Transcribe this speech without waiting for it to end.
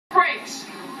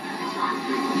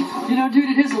You know, dude,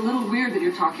 it is a little weird that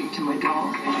you're talking to my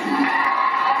doll.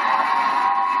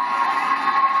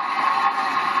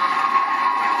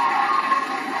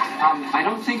 I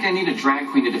don't think I need a drag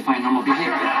queen to define normal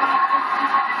behavior.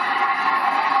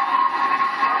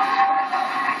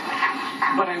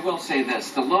 But I will say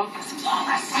this, the look is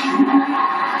flawless.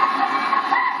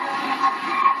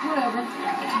 Whatever.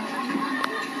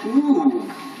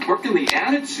 Ooh, working the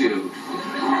attitude.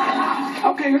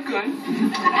 Okay, you're good.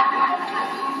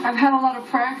 I've had a lot of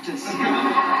practice. Hey.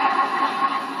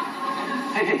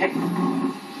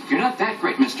 You're not that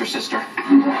great, Mr. Sister. All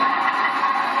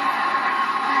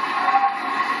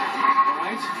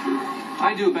right?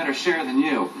 I do a better share than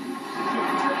you.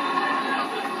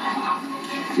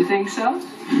 You think so?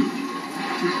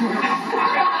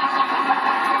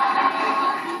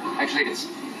 Actually, it's...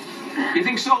 You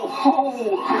think so?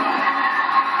 Ho!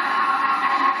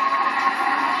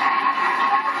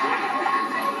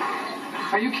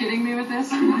 Are you kidding me with this?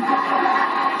 Okay, the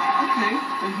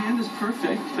hand is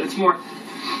perfect, but it's more...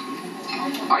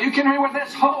 Are you kidding me with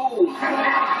this? Ho!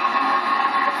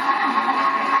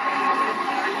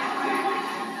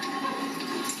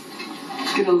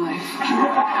 Get a life.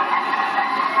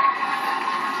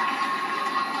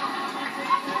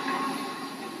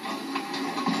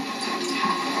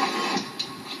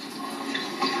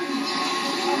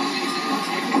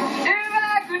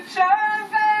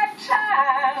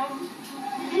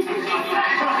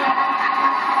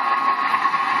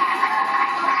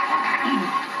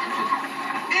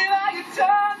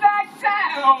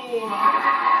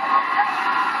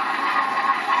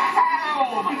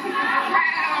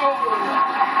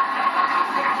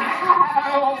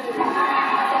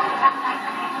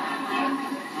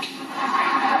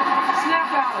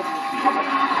 Snap out of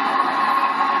it.